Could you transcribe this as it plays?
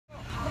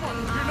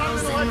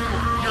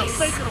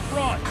making a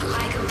front.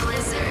 Like a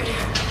blizzard.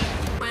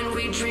 When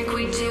we drink,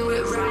 we do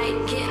it right.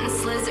 Getting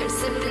slizzard,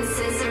 sipping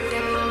scissor.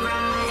 Am I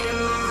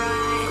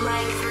right?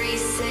 Like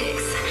 3-6.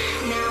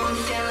 Now I'm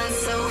feeling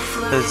so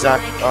fly.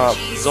 Zach,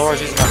 Zora's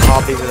using a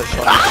hobby with a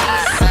shot.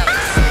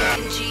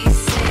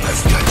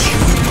 I've got you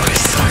in my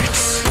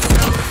sights.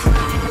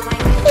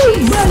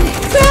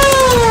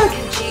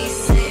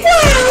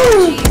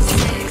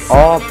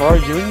 Oh, bro,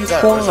 you use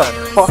that as a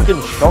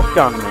fucking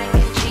shotgun, man.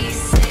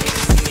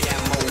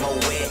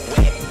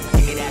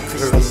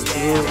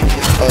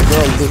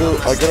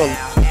 I got a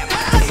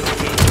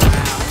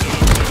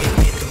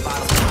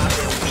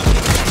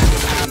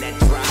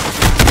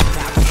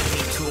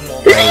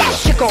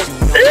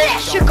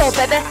Electrical,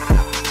 baby.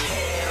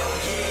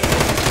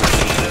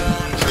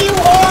 You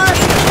are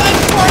like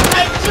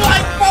Fortnite, you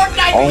like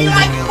Fortnite, you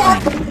like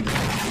Fortnite.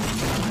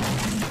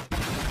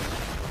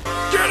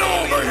 Get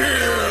over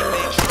here!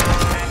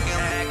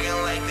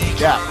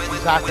 yeah,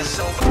 exactly.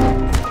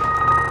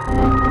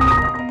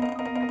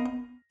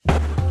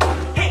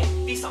 Hey,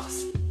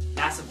 Vsauce!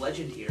 Massive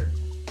legend here.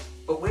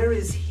 But where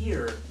is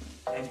here,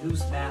 and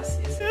whose mass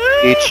is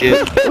it? Eat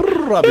shit.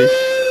 Rubbish.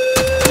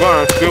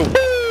 Wow, cool.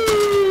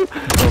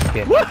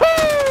 Okay.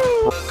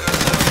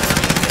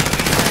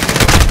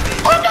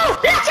 Oh no!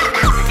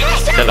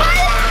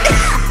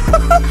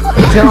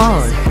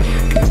 God.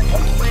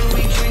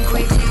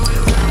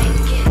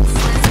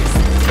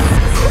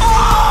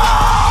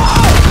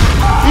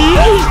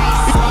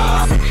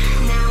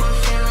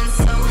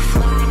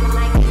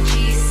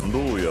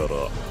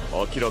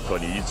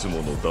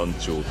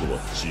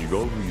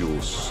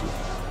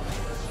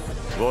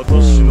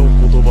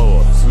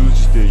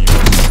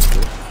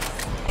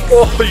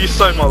 Oh, you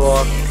saved my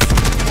life.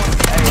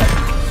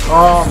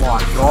 Oh my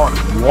god.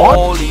 What?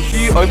 Holy, if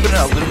you open it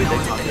a little bit,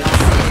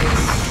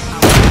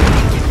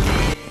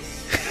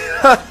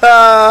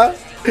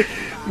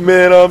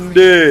 man, I'm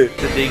dead.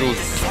 The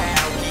Deagles.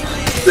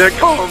 They're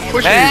coming,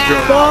 pushing me,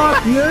 John.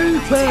 Fuck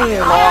you,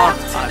 Pam!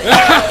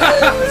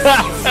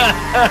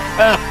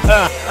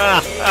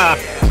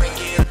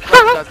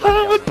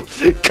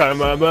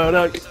 Come on, man.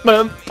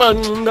 Execute!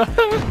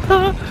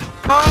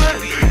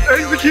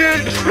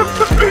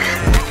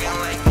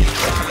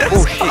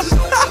 Oh shit.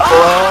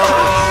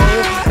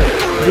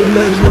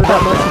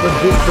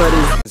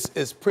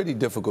 It's pretty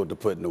difficult to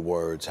put into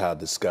words how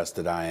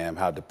disgusted I am,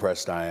 how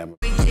depressed I am.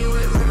 I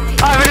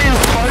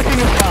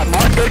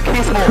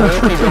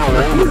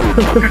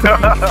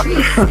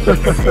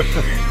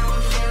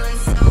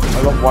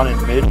got one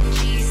in mid.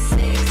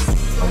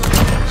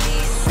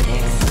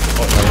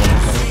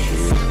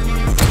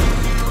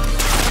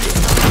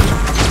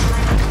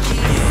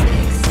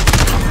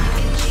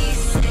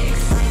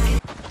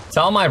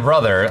 Tell my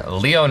brother,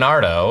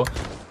 Leonardo,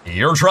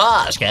 you're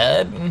trash,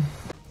 kid.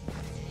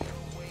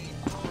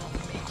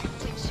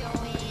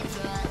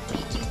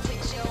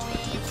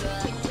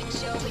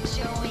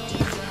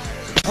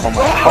 Oh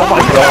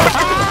my god.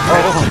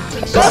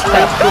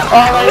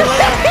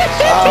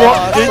 What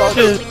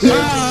bitches?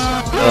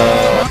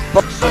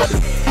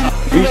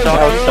 You so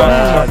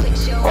sad.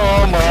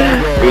 Oh my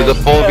god. It was a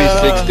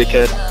 4v6,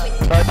 dickhead.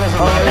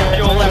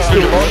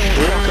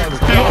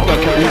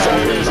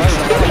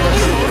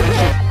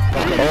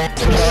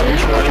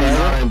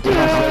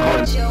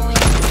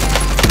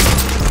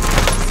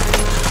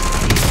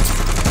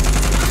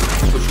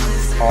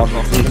 Oh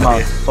no, he's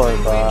not so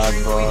bad,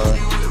 bro.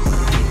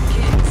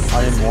 I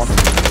didn't want him.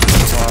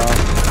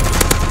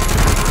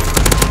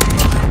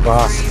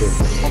 Bastard.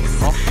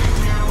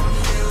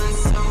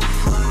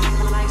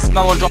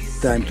 No one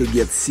dropped. Time to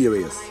get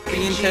serious.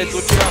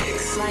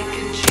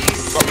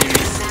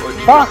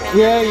 Fuck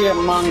yeah, you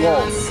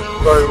Mongol.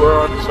 Sorry, we're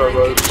on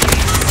servo.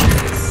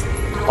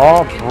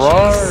 Oh,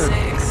 bro.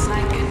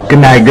 Good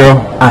night, girl.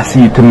 I'll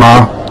see you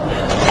tomorrow.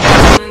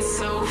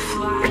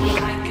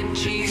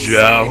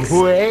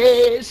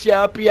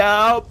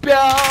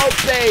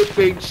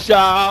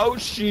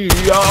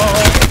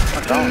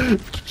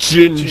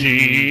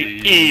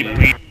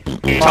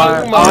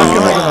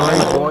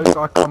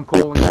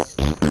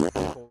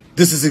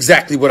 This is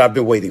exactly what I've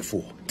been waiting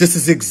for. This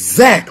is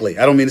exactly,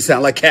 I don't mean to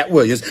sound like Cat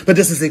Williams, but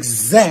this is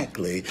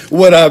exactly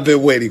what I've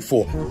been waiting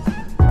for.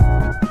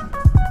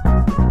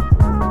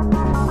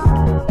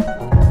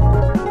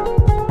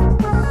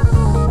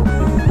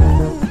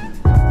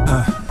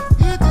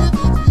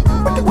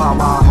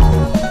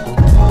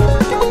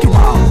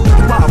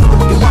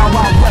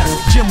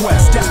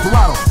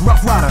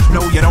 Rough rider,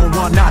 no you don't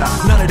want nada.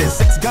 None of this,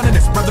 6 gunning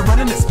this, brother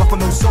running this,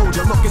 buffalo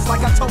soldier. Look, it's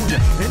like I told you,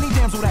 any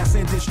damsel that's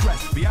in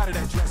distress, be out of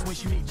that dress when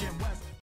she meet Jim.